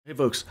Hey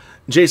folks,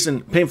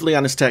 Jason, Painfully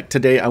Honest Tech.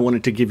 Today I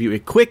wanted to give you a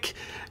quick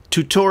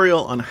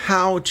tutorial on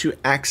how to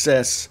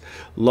access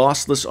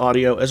lossless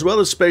audio as well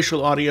as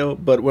spatial audio,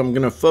 but I'm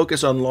going to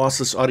focus on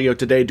lossless audio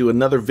today, do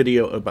another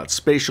video about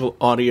spatial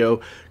audio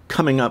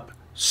coming up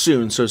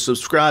soon. So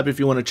subscribe if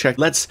you want to check.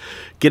 Let's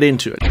get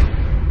into it.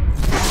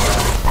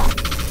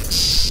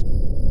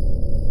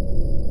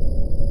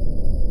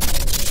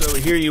 So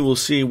here you will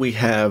see we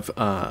have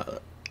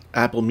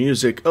Apple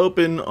Music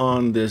open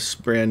on this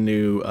brand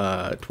new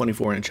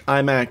 24-inch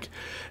iMac,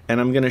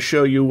 and I'm going to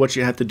show you what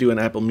you have to do in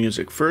Apple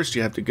Music. First,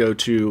 you have to go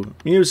to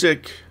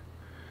Music,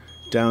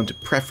 down to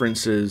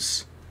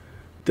Preferences,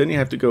 then you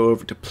have to go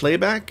over to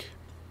Playback,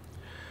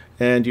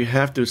 and you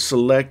have to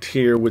select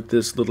here with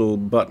this little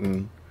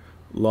button,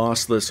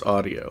 Lossless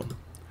Audio.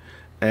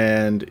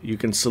 And you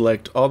can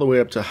select all the way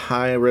up to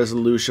high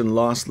resolution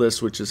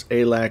lossless, which is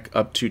ALAC,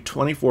 up to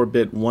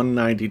 24-bit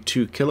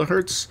 192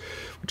 kilohertz,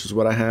 which is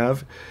what I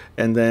have.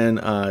 And then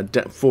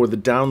for the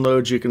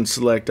downloads, you can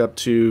select up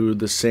to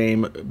the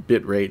same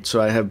bit rate.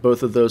 So I have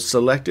both of those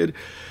selected.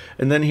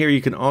 And then here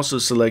you can also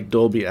select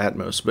Dolby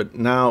Atmos. But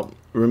now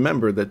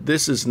remember that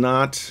this is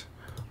not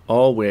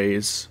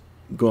always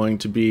going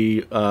to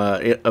be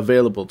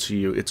available to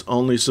you. It's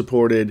only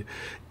supported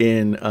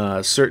in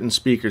certain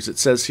speakers. It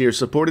says here,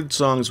 supported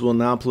songs will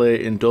now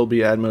play in Dolby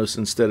Atmos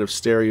instead of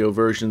stereo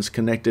versions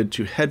connected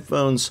to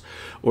headphones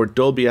or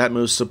Dolby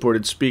Atmos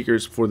supported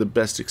speakers for the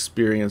best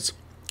experience.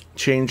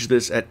 Change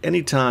this at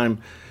any time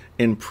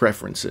in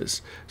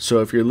Preferences. So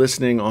if you're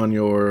listening on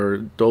your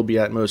Dolby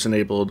Atmos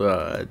enabled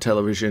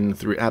television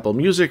through Apple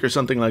Music or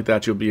something like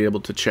that, you'll be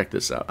able to check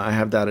this out. I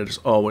have that as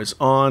always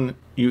on.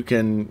 You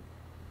can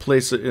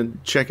place it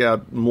and check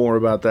out more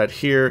about that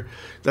here.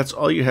 That's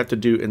all you have to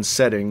do in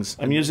settings.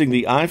 I'm using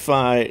the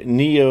iFi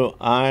Neo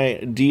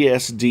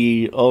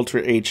iDSD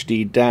Ultra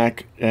HD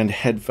DAC and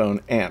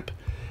headphone amp,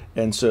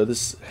 and so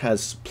this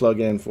has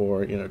plug-in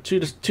for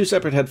two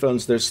separate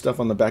headphones. There's stuff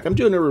on the back. I'm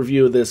doing a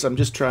review of this. I'm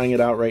just trying it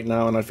out right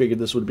now, and I figured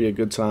this would be a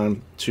good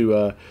time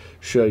to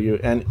show you.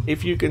 And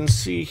if you can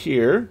see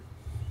here,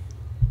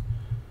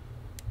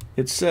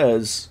 it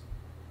says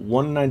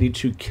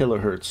 192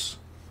 kilohertz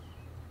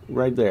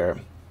right there.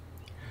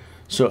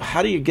 So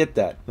how do you get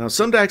that? Now,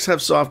 some DACs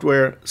have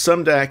software,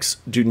 some DACs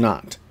do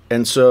not.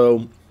 And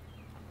so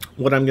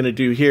what I'm going to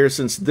do here,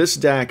 since this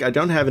DAC, I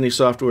don't have any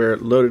software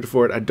loaded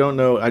for it. I don't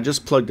know. I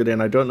just plugged it in.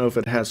 I don't know if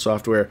it has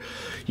software.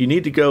 You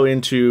need to go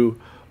into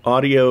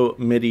Audio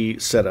MIDI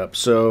Setup.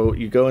 So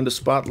you go into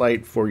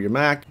Spotlight for your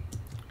Mac,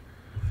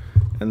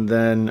 and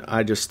then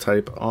I just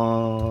type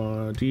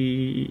audio,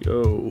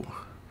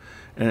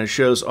 and it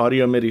shows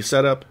Audio MIDI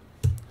Setup.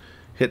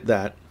 Hit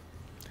that.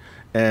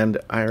 And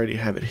I already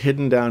have it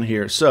hidden down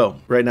here. So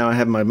right now I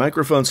have my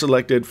microphone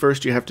selected.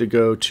 First you have to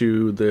go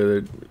to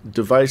the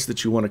device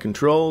that you want to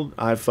control.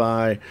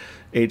 iFi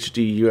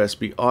HD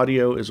USB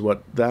audio is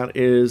what that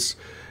is.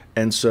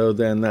 And so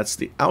then that's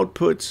the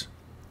output.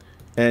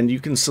 And you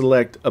can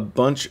select a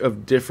bunch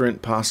of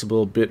different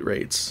possible bit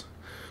rates.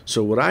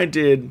 So what I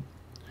did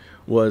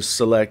was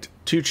select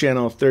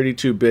 2-channel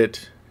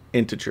 32-bit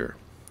integer.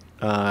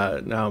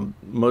 Now,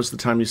 most of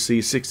the time you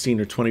see 16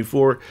 or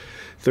 24.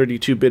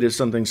 32-bit is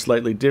something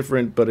slightly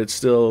different, but it's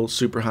still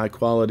super high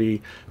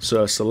quality.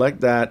 So I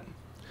select that,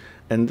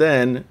 and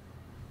then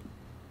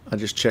I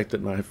just check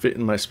that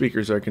my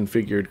speakers are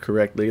configured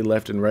correctly,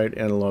 left and right,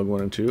 analog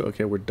 1 and 2.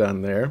 Okay, we're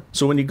done there.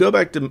 So when you go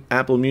back to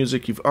Apple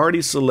Music, you've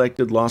already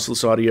selected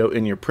lossless audio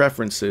in your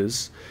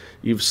preferences.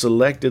 You've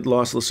selected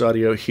lossless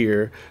audio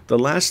here. The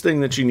last thing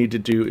that you need to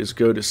do is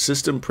go to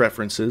System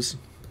Preferences,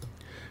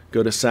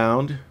 go to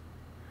Sound,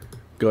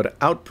 go to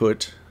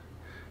Output,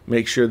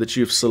 make sure that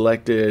you've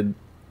selected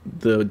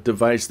the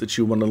device that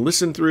you want to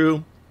listen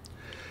through,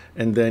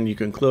 and then you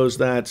can close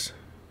that.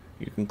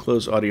 You can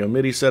close Audio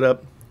MIDI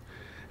Setup.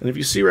 And if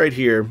you see right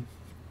here,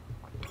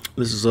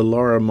 this is a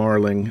Laura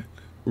Marling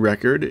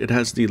record. It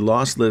has the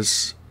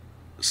lossless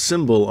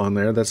symbol on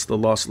there. That's the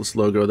lossless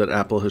logo that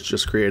Apple has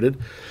just created.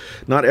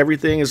 Not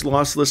everything is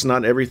lossless.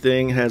 Not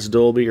everything has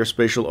Dolby or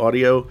spatial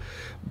audio,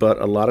 but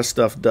a lot of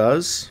stuff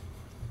does.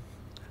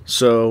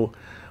 So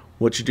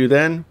what you do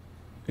then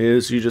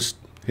is you just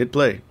hit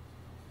play,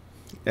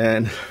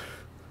 and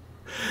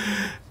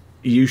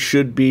you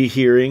should be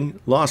hearing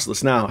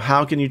lossless. Now,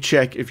 how can you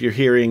check if you're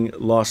hearing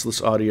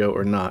lossless audio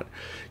or not?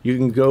 You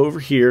can go over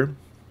here.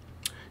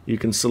 You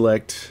can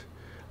select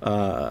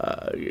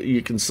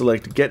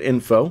Get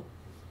Info,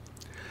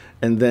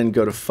 and then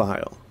go to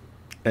File,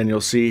 and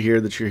you'll see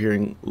here that you're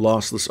hearing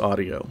lossless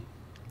audio,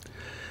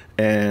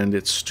 and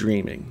it's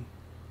streaming.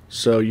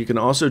 So you can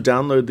also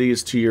download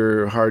these to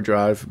your hard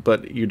drive,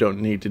 but you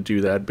don't need to do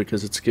that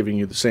because it's giving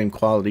you the same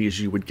quality as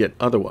you would get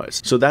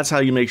otherwise. So that's how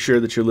you make sure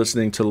that you're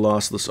listening to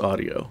lossless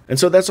audio. And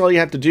so that's all you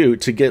have to do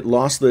to get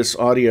lossless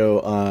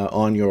audio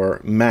on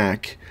your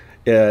Mac.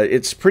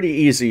 It's pretty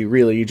easy,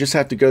 really. You just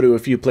have to go to a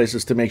few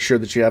places to make sure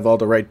that you have all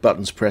the right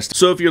buttons pressed.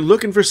 So if you're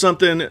looking for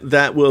something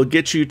that will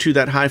get you to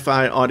that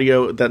hi-fi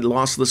audio, that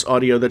lossless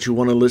audio that you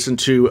want to listen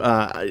to,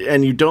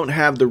 and you don't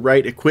have the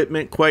right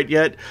equipment quite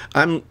yet,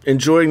 I'm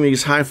enjoying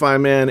these Hi-Fi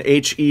Man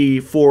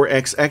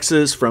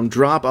HE4XXs from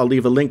Drop. I'll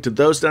leave a link to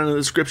those down in the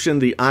description.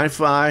 The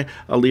iFi,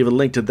 I'll leave a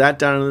link to that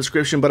down in the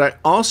description. But I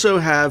also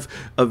have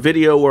a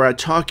video where I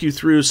talk you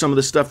through some of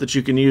the stuff that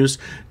you can use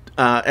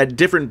at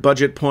different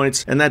budget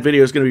points, and that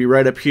video is going to be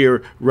right up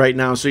here right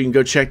now, so you can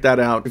go check that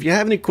out. If you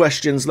have any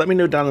questions, let me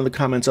know down in the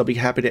comments. I'll be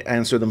happy to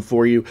answer them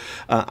for you.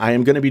 I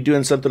am going to be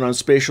doing something on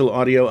spatial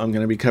audio. I'm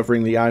going to be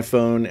covering the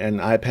iPhone and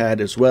iPad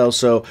as well,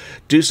 so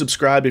do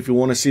subscribe if you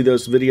want to see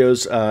those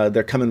videos.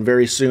 They're coming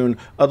very soon.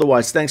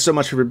 Otherwise, thanks so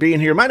much for being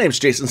here. My name's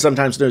Jason,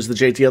 sometimes known as the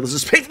JTL. This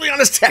is Painfully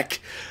Honest Tech.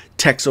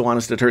 Tech so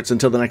honest it hurts.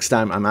 Until the next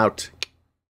time, I'm out.